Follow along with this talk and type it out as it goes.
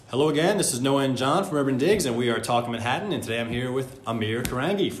Hello again, this is Noah and John from Urban Digs, and we are talking Manhattan, and today I'm here with Amir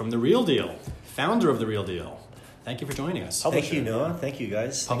Karangi from The Real Deal, founder of The Real Deal. Thank you for joining us. Thank you, Noah. Thank you,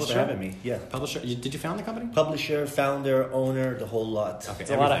 guys. Thanks for having me. Yeah. Publisher. Did you found the company? Publisher, founder, owner, the whole lot. Okay.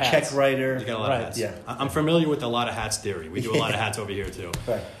 It's a lot of hats. Check writer. You got a lot of hats. Yeah. I'm familiar with a lot of hats theory. We do a lot of hats over here too.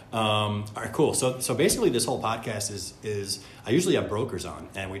 Right. All right, cool. So basically, this whole podcast is I usually have brokers on,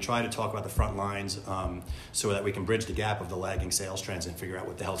 and we try to talk about the front lines so that we can bridge the gap of the lagging sales trends and figure out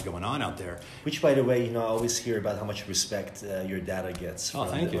what the hell's going on out there. Which, by the way, I always hear about how much respect your data gets on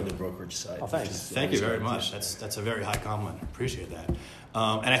the brokerage side. Oh, thanks. Thank you very much. That's a very high compliment. Appreciate that.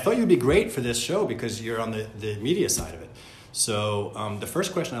 And I thought you'd be great for this show because you're on the media side of it. So the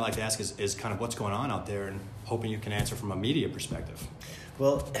first question I'd like to ask is kind of what's going on out there, and hoping you can answer from a media perspective.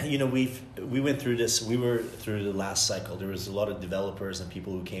 Well, we went through this. We were through the last cycle. There was a lot of developers and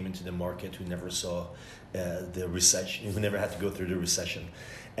people who came into the market who never saw the recession, who never had to go through the recession.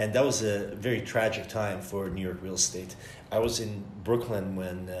 And that was a very tragic time for New York real estate. I was in Brooklyn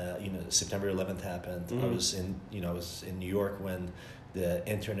when September 11th happened. Mm-hmm. I was in New York when the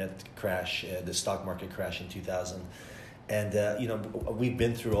internet crash, the stock market crash in 2000. And we've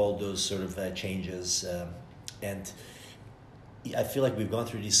been through all those sort of changes, and I feel like we've gone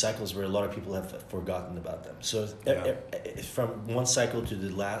through these cycles where a lot of people have forgotten about them. So from one cycle to the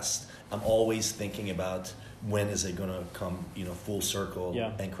last, I'm always thinking about when is it going to come, full circle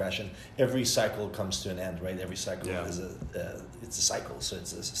and crash. And every cycle comes to an end, right? Every cycle is it's a cycle. So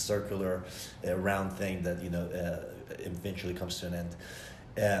it's a circular, round thing that eventually comes to an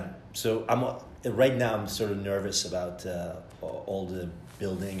end. So right now I'm sort of nervous about all the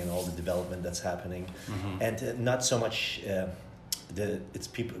building and all the development that's happening, and not so much.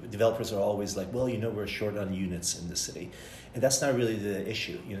 Developers are always like, well, we're short on units in the city, and that's not really the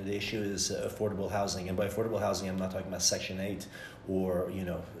issue. The issue is affordable housing, and by affordable housing, I'm not talking about Section 8 or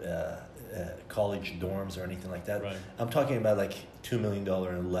college dorms or anything like that. Right. I'm talking about like $2 million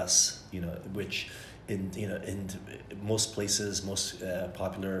and less. Which in most places, most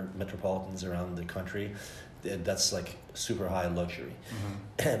popular metropolitans around the country, that's like super high luxury.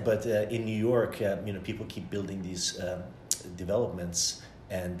 But in New York, people keep building these developments,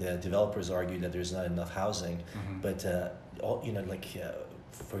 and developers argue that there's not enough housing. But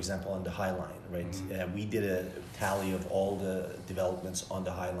for example, on the High Line, right? We did a tally of all the developments on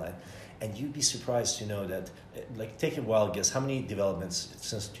the High Line, and you'd be surprised to know that, take a wild guess, how many developments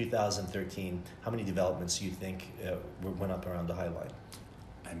since 2013? How many developments do you think went up around the High Line?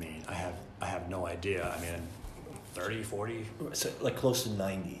 I mean, I have no idea. I mean, 30, 40? So close to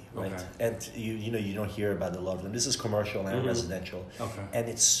 90, right? Okay. And you don't hear about a lot of them. This is commercial and residential. Okay. And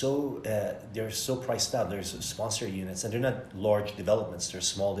it's so they're so priced out. There's sponsor units, and they're not large developments. They're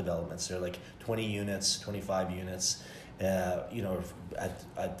small developments. They're like 20 units, 25 units.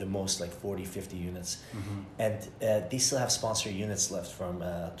 At the most like 40, 50 units. And they still have sponsor units left from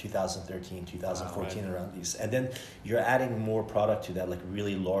 2013, 2014 around these. And then you're adding more product to that, like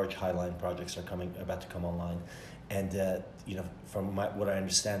really large Highline projects are about to come online. And from what I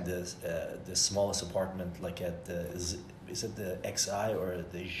understand, the smallest apartment, like at is it the XI or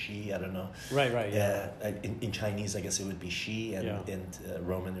the Xi? I don't know. Right. Yeah. In Chinese, I guess it would be Xi, and in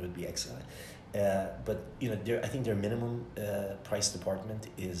Roman it would be XI. But I think their minimum price apartment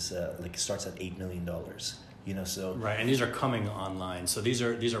is starts at $8 million. So right, and these are coming online. So these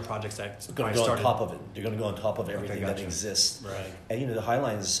are projects that going to go on top of it. They're going to go on top of everything that gotcha. exists. Right. And the High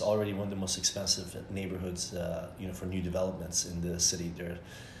Line is already one of the most expensive neighborhoods. For new developments in the city.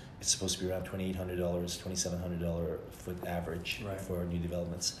 It's supposed to be around $2,800, $2,700 foot average for new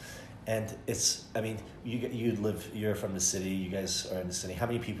developments. And you're from the city, you guys are in the city. How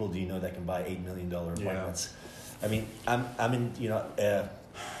many people do you know that can buy $8 million apartments? I mean, I'm in,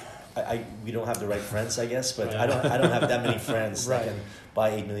 we don't have the right friends, I guess, but I don't have that many friends that can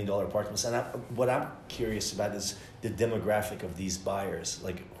buy $8 million apartments. And what I'm curious about is the demographic of these buyers.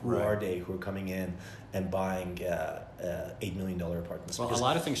 Like, who are they who are coming in and buying $8 million apartments? Well, a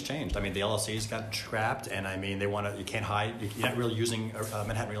lot of things changed. I mean, the LLCs got trapped, and I mean, you can't hide. You're not really using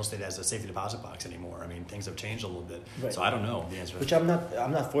Manhattan real estate as a safety deposit box anymore. I mean, things have changed a little bit. Right. So I don't know the answer. Which I'm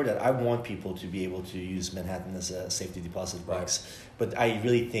not for that. I want people to be able to use Manhattan as a safety deposit box. Right. But I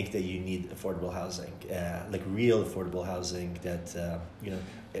really think that you need affordable housing, like real affordable housing that,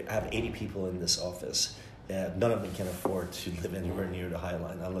 I have 80 people in this office. None of them can afford to live anywhere near the High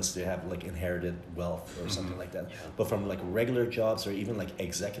Line unless they have like inherited wealth or something like that. Yeah. But from like regular jobs or even like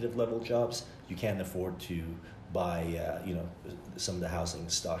executive level jobs, you can't afford to buy some of the housing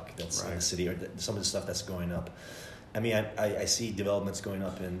stock that's in the city, or some of the stuff that's going up. I mean, I see developments going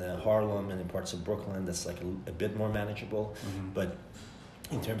up in Harlem and in parts of Brooklyn that's like a bit more manageable, but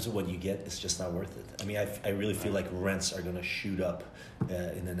in terms of what you get, it's just not worth it. I mean, I really feel like rents are going to shoot up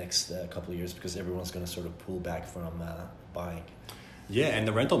in the next couple of years because everyone's going to sort of pull back from buying. Yeah, and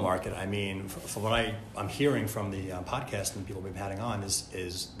the rental market, I mean, from what I'm hearing from the podcast and people we've been having on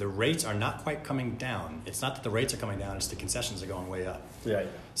is the rates are not quite coming down. It's not that the rates are coming down, it's the concessions are going way up. Right.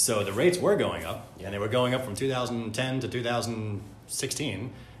 So the rates were going up, and they were going up from 2010 to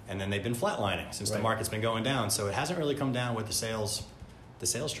 2016, and then they've been flatlining since the market's been going down. So it hasn't really come down with the sales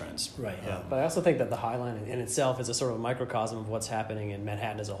trends. Right, yeah. But I also think that the High Line in itself is a sort of a microcosm of what's happening in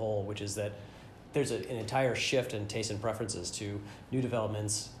Manhattan as a whole, which is that there's an entire shift in taste and preferences to new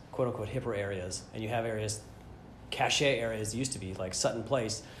developments, quote unquote hipper areas, and you have areas, cachet areas used to be like Sutton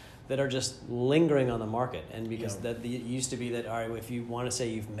Place, that are just lingering on the market. And because it used to be that, all right, if you want to say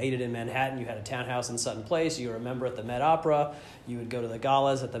you've made it in Manhattan, you had a townhouse in Sutton Place, you were a member at the Met Opera, you would go to the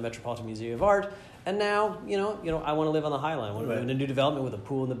galas at the Metropolitan Museum of Art, and now, you know, I want to live on the High Line. I want to live in a new development with a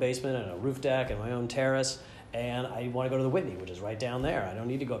pool in the basement and a roof deck and my own terrace. And I want to go to the Whitney, which is right down there. I don't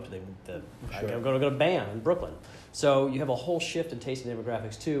need to go up to I go to BAM in Brooklyn. So you have a whole shift in taste and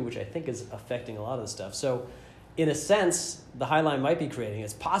demographics too, which I think is affecting a lot of the stuff. So in a sense, the High Line might be creating,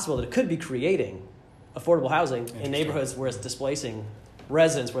 it's possible that it could be creating affordable housing in neighborhoods where it's displacing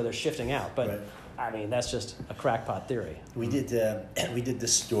residents, where they're shifting out. But I mean, that's just a crackpot theory. We did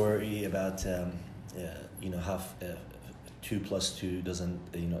this story about how 2 + 2 doesn't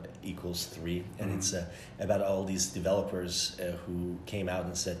equals 3, and it's about all these developers who came out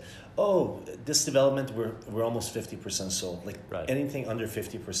and said, oh, this development we're almost 50% sold. Like anything under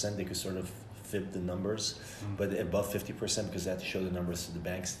 50% they could sort of fib the numbers, but above 50% because they had to show the numbers to the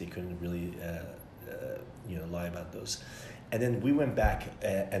banks, they couldn't really lie about those. And then we went back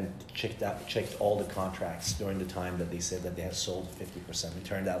and checked all the contracts during the time that they said that they had sold 50%. It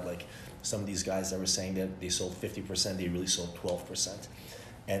turned out like some of these guys that were saying that they sold 50%, they really sold 12%.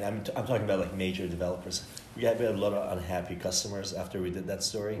 And I'm talking about like major developers. We had a lot of unhappy customers after we did that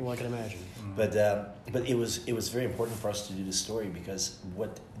story. Well, I can imagine. But it was very important for us to do this story because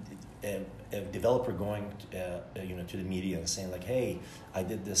what a developer going to the media and saying like, hey, I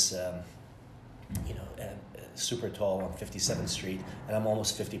did this super tall on 57th Street, and I'm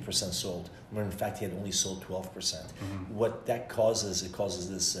almost 50% sold, when in fact he had only sold 12%. What that causes, it causes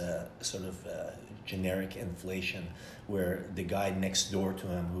this sort of generic inflation where the guy next door to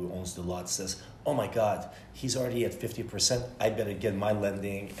him who owns the lot says, oh my God, he's already at 50%, I better get my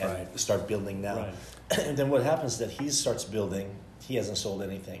lending and start building now. And then what happens is that he starts building, he hasn't sold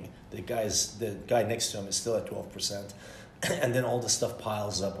anything, the guy next to him is still at 12%. And then all the stuff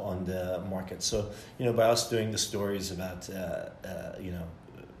piles up on the market. So, by us doing the stories about, Ian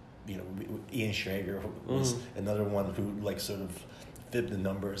Schrager was another one who like sort of fibbed the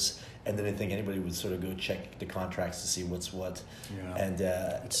numbers, and then I think anybody would sort of go check the contracts to see what's what. Yeah. And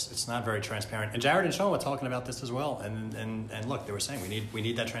it's not very transparent. And Jared and Sean were talking about this as well. And look, they were saying we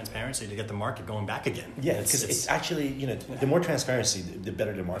need that transparency to get the the market back again. Yeah, because it's actually the more transparency, the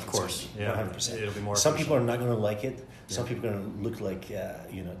better the market. Of course, 100%. It'll be more. Some people are not going to like it. Some people are going to look like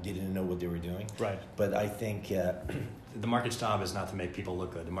they didn't know what they were doing. Right. But I think the market's job is not to make people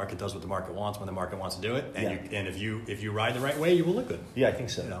look good. The market does what the market wants when the market wants to do it, and if you ride the right way, you will look good. Yeah, I think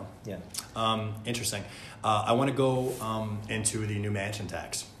so. Yeah. Interesting. I want to go into the new mansion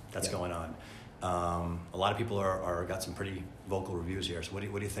tax that's going on. A lot of people are got some pretty vocal reviews here. So what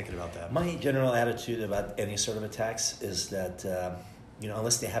are you thinking about that? My general attitude about any sort of a tax is that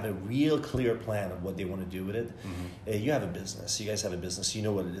unless they have a real clear plan of what they want to do with it, you have a business. You guys have a business. You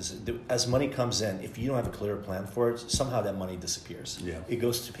know what it is. As money comes in, if you don't have a clear plan for it, somehow that money disappears. Yeah. It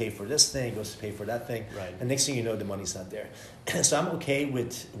goes to pay for this thing. It goes to pay for that thing. Right. And next thing you know, the money's not there. So I'm okay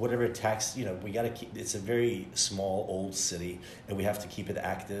with whatever tax. We got to keep. It's a very small, old city, and we have to keep it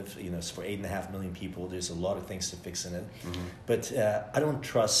active. It's for 8.5 million people. There's a lot of things to fix in it. But I don't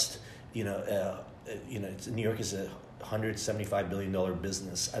trust. New York is a $175 billion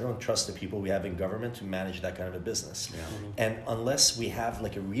business. I don't trust the people we have in government to manage that kind of a business. Yeah. And unless we have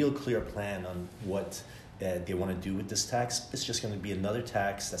like a real clear plan on what they want to do with this tax, it's just going to be another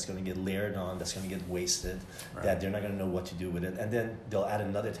tax that's going to get layered on, that's going to get wasted, that they're not going to know what to do with it. And then they'll add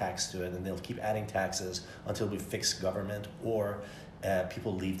another tax to it, and they'll keep adding taxes until we fix government or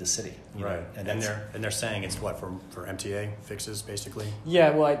people leave the city. Right. And they're saying it's what, for MTA fixes, basically?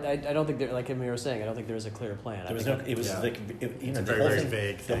 Yeah, well, I don't think, like Amir was saying, I don't think there was a clear plan. It was very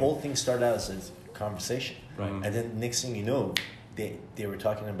vague. The whole thing started out as a conversation. Right. And then next thing you know, they were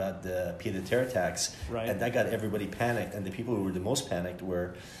talking about the pied à terre tax, Right. and that got everybody panicked. And the people who were the most panicked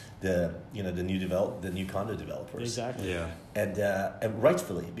were the new condo developers. Exactly. Yeah. And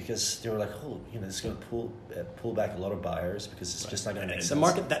rightfully, because they were like, oh, it's going to pull back a lot of buyers because it's just not going to make sense. The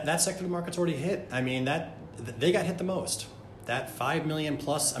market, that sector of the market's already hit. I mean, they got hit the most. That 5 million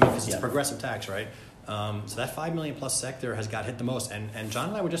plus, I mean, because it's a progressive tax, right? So that 5 million plus sector has got hit the most. And John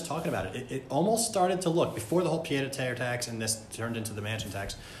and I were just talking about it. It almost started to look, before the whole pied à terre tax and this turned into the mansion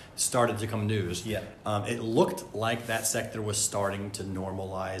tax, started to come news. Yeah. It looked like that sector was starting to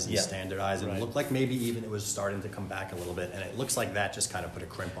normalize and standardize. And it looked like maybe even it was starting to come back a little bit. And it looks like that just kind of put a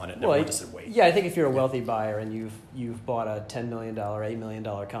crimp on it. And everyone just said, wait. Yeah, I think if you're a wealthy buyer and you've bought a $10 million, $8 million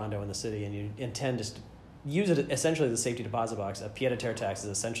condo in the city and you intend to use it essentially as a safety deposit box, a pied à terre tax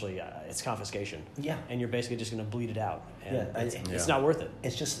is essentially it's confiscation. Yeah. And you're basically just going to bleed it out. And Yeah. it's not worth it.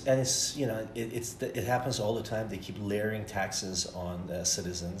 It's just, and it's, it happens all the time. They keep layering taxes on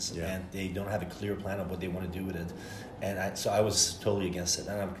citizens, and they don't have a clear plan of what they want to do with it. And so I was totally against it,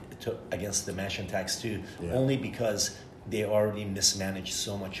 and I'm against the mansion tax too, only because they already mismanage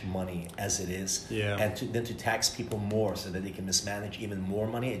so much money as it is, and then to tax people more so that they can mismanage even more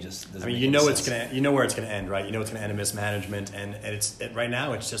money, it just doesn't. I mean, make any it's sense. gonna, where it's gonna end, right? You know it's gonna end in mismanagement, and right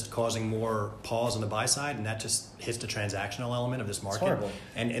now it's just causing more pause on the buy side, and that just hits the transactional element of this market. It's horrible.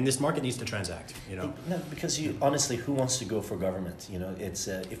 And this market needs to transact, No, because honestly, who wants to go for government? It's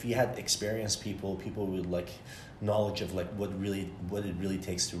if you had experienced people with like knowledge of like what it really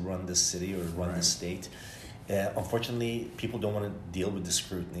takes to run this city or run this state. Unfortunately, people don't want to deal with the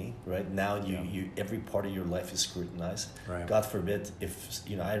scrutiny. Right now, you every part of your life is scrutinized. Right. God forbid, if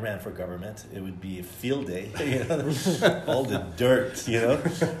I ran for government, it would be a field day. All the dirt,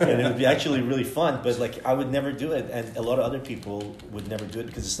 and it would be actually really fun. But like, I would never do it, and a lot of other people would never do it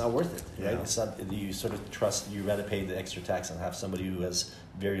because it's not worth it. Right? Yeah. It's not. You sort of trust. You rather pay the extra tax and have somebody who has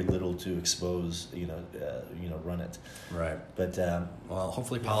very little to expose. Run it. Right. But well,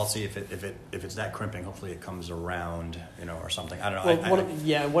 hopefully policy, if it's that crimping, hopefully it comes around, or something. I don't know.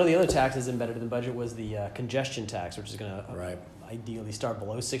 Well, one of the other taxes embedded in the budget was the congestion tax, which is going to ideally start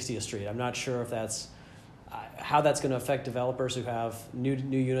below 60th Street. I'm not sure if that's how that's going to affect developers who have new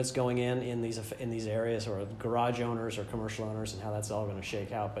units going in these areas, or garage owners or commercial owners, and how that's all going to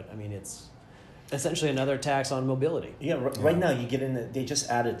shake out. But I mean, it's essentially another tax on mobility. Right now you get in. They just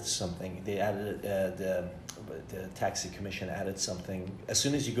added something. They added the taxi commission added something. As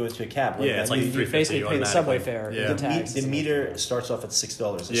soon as you go into a cab, right? It's like you basically pay the subway fare. Yeah. The meter starts off at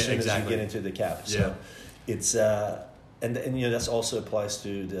 $6 as soon as you get into the cab. So it's and that's also applies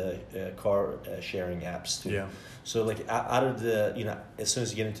to the car sharing apps too. Yeah. So like out of the as soon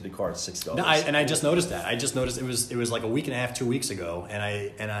as you get into the car, it's $6. No, I just noticed that. I just noticed it was like a week and a half, 2 weeks ago, and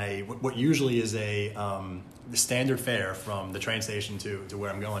I what usually is the standard fare from the train station to where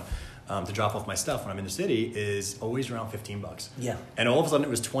I'm going. To drop off my stuff when I'm in the city is always around $15. Yeah. And all of a sudden it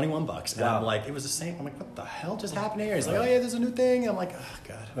was $21. And I'm like, it was the same. I'm like, what the hell just happened here? He's like, oh yeah, there's a new thing. I'm like, oh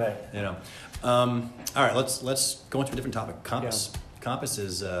God. Right. All right, let's go into a different topic. Compass. Yeah. Compass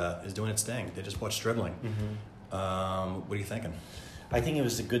is doing its thing. They just bought Stribling. Mm-hmm. What are you thinking? I think it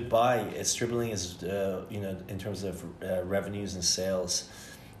was a good buy. Stribling is, in terms of revenues and sales,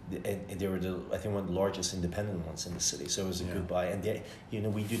 they were I think one of the largest independent ones in the city, so it was a good buy. And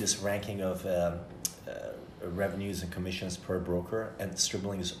we do this ranking of revenues and commissions per broker, and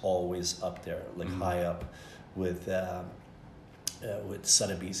Stribling is always up there, like high up with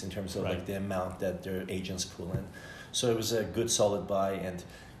Sotheby's in terms of like the amount that their agents pull in. So it was a good solid buy, and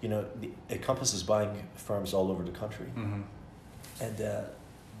Compass is buying firms all over the country, and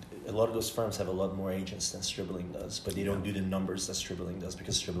a lot of those firms have a lot more agents than Stribling does, but they don't do the numbers that Stribling does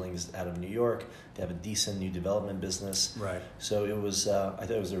because Stribling is out of New York. They have a decent new development business. Right. So it was, I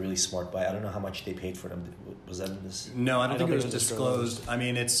thought it was a really smart buy. I don't know how much they paid for them. Was that in this? No, I don't think it was disclosed. I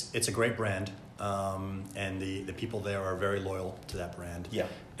mean, it's a great brand, and the people there are very loyal to that brand. Yeah.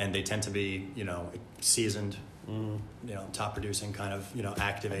 And they tend to be, seasoned. Top producing kind of,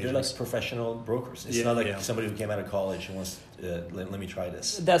 active agents. They're like professional brokers. It's not like somebody who came out of college and wants, let me try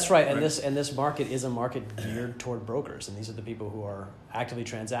this. That's right. And this market is a market geared toward brokers. And these are the people who are actively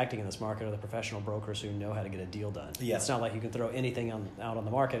transacting in this market, are the professional brokers who know how to get a deal done. Yeah. It's not like you can throw anything out on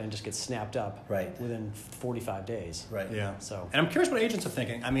the market and just get snapped up within 45 days. Right. Yeah. So. And I'm curious what agents are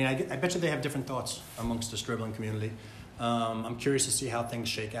thinking. I mean, I bet you they have different thoughts amongst the Stribling community. I'm curious to see how things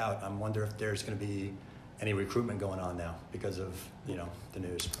shake out. I wonder if there's going to be any recruitment going on now because of the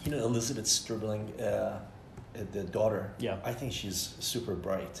news. Elizabeth Stribling, the daughter. Yeah. I think she's super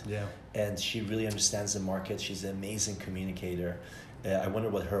bright. Yeah. And she really understands the market. She's an amazing communicator. I wonder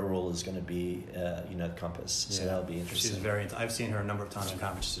what her role is going to be, at Compass. So that'll be interesting. She's I've seen her a number of times in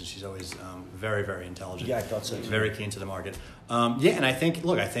conferences, and she's always very, very intelligent. Yeah, I thought so too. Very keen to the market. And I think,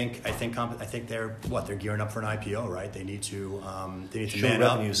 look, I think they're gearing up for an IPO, right? They need to show man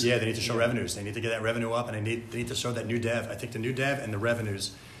revenues. up. Yeah, they need to show revenues. They need to get that revenue up, and they need to show that new dev. I think the new dev and the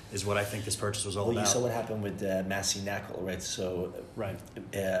revenues is what I think this purchase was all about. Well, you saw what happened with Massey Knakkel, right? So,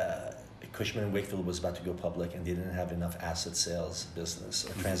 Cushman & Wakefield was about to go public, and they didn't have enough asset sales business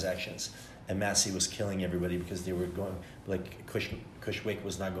or transactions. And Massey was killing everybody because they were going, like, Cushwick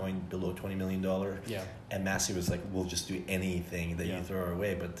was not going below $20 million. Yeah. And Massey was like, we'll just do anything that you throw our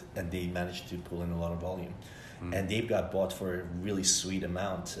way. And they managed to pull in a lot of volume. And they got bought for a really sweet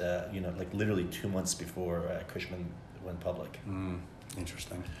amount, like literally 2 months before Cushman went public.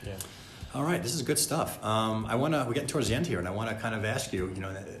 Interesting. Yeah. All right, this is good stuff. We're getting towards the end here, and I want to kind of ask you,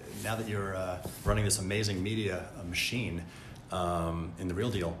 now that you're running this amazing media machine in The Real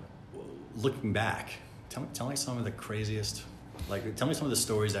Deal, looking back, tell me some of the craziest, tell me some of the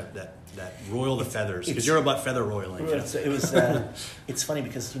stories that roil the feathers, because you're about feather roiling. It's funny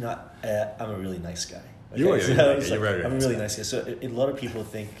because, I'm a really nice guy. Okay? You are. I'm a really nice guy. So a lot of people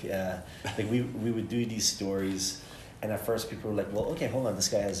think, we would do these stories. And at first people were like, well, okay, hold on, this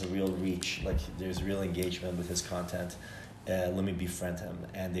guy has a real reach. Like, there's real engagement with his content. Let me befriend him.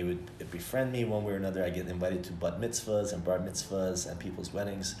 And they would befriend me one way or another. I get invited to bat mitzvahs and bar mitzvahs and people's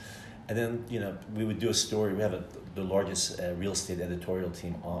weddings. And then, we would do a story. We have the largest real estate editorial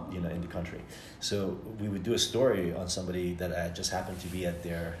team in the country. So we would do a story on somebody that just happened to be at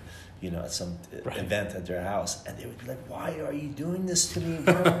their, at some event at their house, and they would be like, "Why are you doing this to me?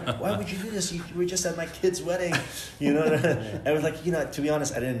 Why would you do this? You were just at my kid's wedding." I was like, to be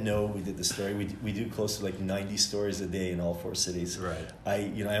honest, I didn't know we did the story. We do close to like 90 stories a day in all 4 cities. Right.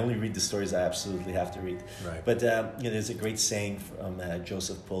 I only read the stories I absolutely have to read. Right. But there's a great saying from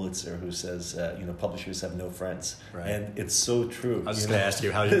Joseph Pulitzer who says, publishers have no friends, and it's so true. I was going to ask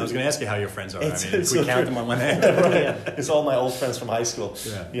you how your friends are. We so count them on one hand. It's all my old friends from high school.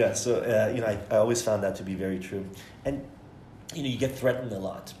 Yeah. So I always found that to be very true, and you get threatened a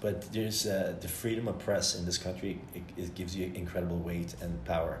lot, but there's the freedom of press in this country. It gives you incredible weight and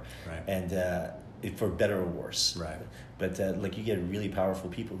power, and for better or worse. Right. But you get really powerful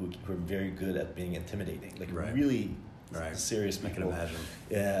people who are very good at being intimidating, really. Serious people. I can imagine.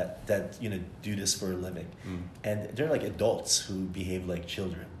 That do this for a living, and they're like adults who behave like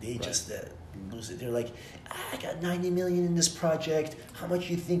children. They just lose it. They're like, I got 90 million in this project. How much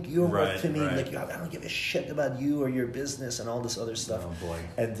you think you're worth to me? I don't give a shit about you or your business and all this other stuff. Oh boy.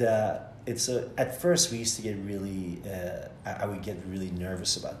 And it's at first we used to get really. I would get really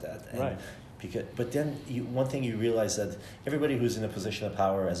nervous about that. And but then one thing you realize that everybody who's in a position of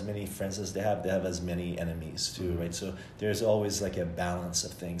power, as many friends as they have as many enemies too, right? So there's always like a balance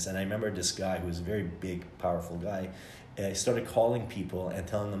of things. And I remember this guy who was a very big, powerful guy. Started calling people and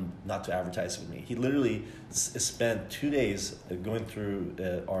telling them not to advertise with me. He literally spent 2 days going through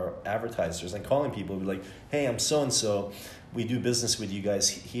our advertisers and calling people. Be like, "Hey, I'm so and so. We do business with you guys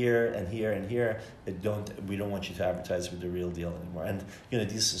here and here and here. We don't want you to advertise with The Real Deal anymore." And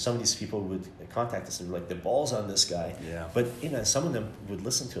some of these people would contact us and be like, "The ball's on this guy." Yeah. But some of them would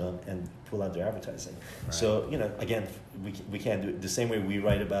listen to him and pull out their advertising. Right. So again, we can't do it the same way we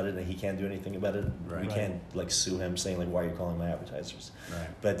write about it and he can't do anything about it. Right. We can't sue him saying why are you calling my advertisers? Right.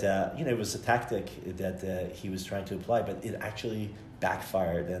 But it was a tactic that he was trying to apply, but it actually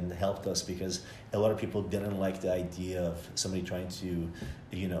backfired and helped us because a lot of people didn't like the idea of somebody trying to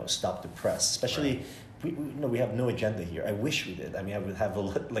stop the press, especially we have no agenda here. I wish we did. I mean, I would have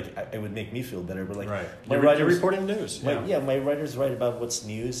it would make me feel better, but my writers, you're reporting the news. My writers write about what's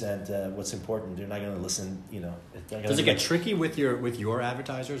news and what's important. They're not going to listen. Does it get tricky with your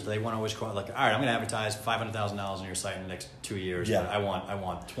advertisers? Do they want to always call all right, I'm going to advertise $500,000 on your site in the next 2 years. Yeah. But I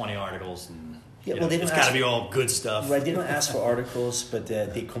want 20 articles and. It's got to be all good stuff. Right, they don't ask for articles, but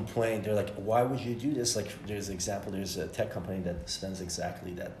they complain. They're like, why would you do this? There's an example, there's a tech company that spends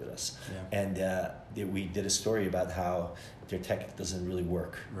exactly that with us. Yeah. And we did a story about how their tech doesn't really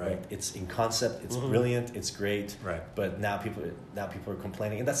work. Right. It's in concept, it's brilliant, it's great. Right. But now people are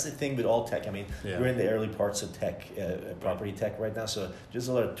complaining. And that's the thing with all tech. I mean, we're in the early parts of tech, property tech right now. So there's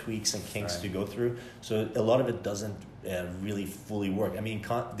a lot of tweaks and kinks to go through. So a lot of it doesn't really fully work. I mean,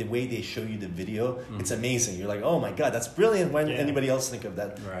 the way they show you the video, it's amazing. You're like, oh my God, that's brilliant. Why didn't anybody else think of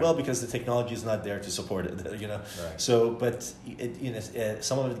that? Right. Well, because the technology is not there to support it, Right. So, but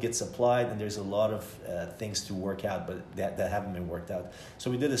some of it gets applied and there's a lot of things to work out, but that that haven't been worked out.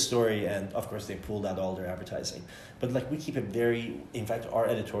 So we did a story, and of course they pulled out all their advertising. But like we keep it very. In fact, our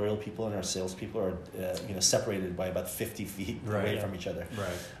editorial people and our sales people are separated by about 50 feet away from each other.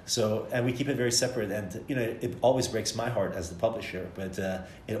 Right. So and we keep it very separate, and it always breaks my heart as the publisher, but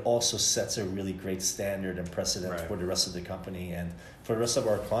it also sets a really great standard and precedent for the rest of the company and for the rest of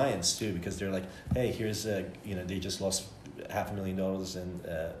our clients too, because they're like, hey, here's they just lost $500,000 in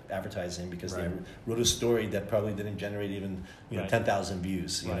advertising because they wrote a story that probably didn't generate even 10,000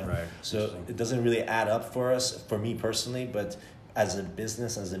 views. So it doesn't really add up for us, for me personally, but as a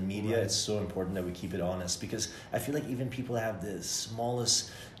business, as a media, it's so important that we keep it honest, because I feel like even people have the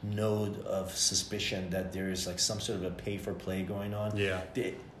smallest node of suspicion that there is like some sort of a pay for play going on.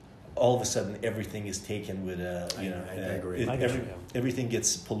 All of a sudden everything is taken with I agree. Everything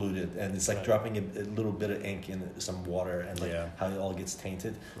gets polluted, and it's like dropping a little bit of ink in some water, and like how it all gets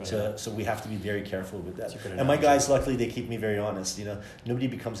tainted. So we have to be very careful with that. And my guys, luckily, they keep me very honest. Nobody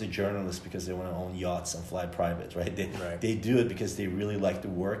becomes a journalist because they want to own yachts and fly private, right? They do it because they really like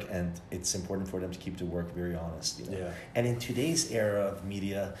the work, and it's important for them to keep the work very honest. And in today's era of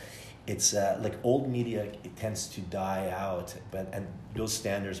media, it's like old media, it tends to die out, and those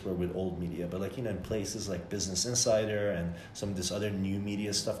standards were with old media, but like in places like Business Insider and some of this other new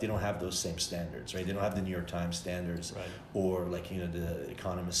media stuff, they don't have those same standards, right? They don't have the New York Times standards, or like the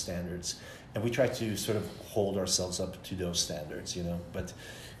Economist standards, and we try to sort of hold ourselves up to those standards, but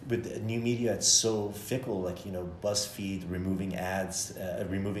with new media, it's so fickle, like BuzzFeed removing ads,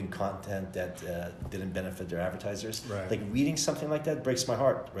 removing content that didn't benefit their advertisers. Like reading something like that breaks my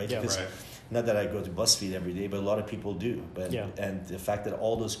heart, right? Because not that I go to BuzzFeed every day, but a lot of people do. But and the fact that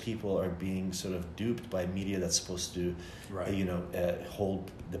all those people are being sort of duped by media that's supposed to hold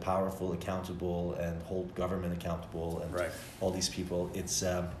the powerful accountable and hold government accountable, and all these people, it's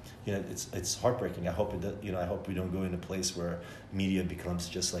it's heartbreaking. I hope I hope we don't go in a place where media becomes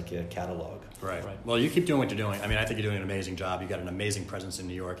just like a catalog. Right. Well, you keep doing what you're doing. I mean, I think you're doing an amazing job. You got an amazing presence in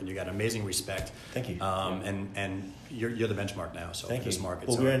New York, and you got amazing respect. Thank you. And you're the benchmark now. So Thank for this you. market.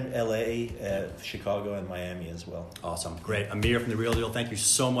 Well, we're in LA, Chicago, and Miami as well. Awesome. Great. Amir from The Real Deal, thank you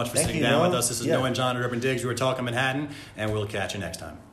so much for Thank sitting you, down Noah. with us. This is Noah and John at Urban Digs. We were talking Manhattan, and we'll catch you next time.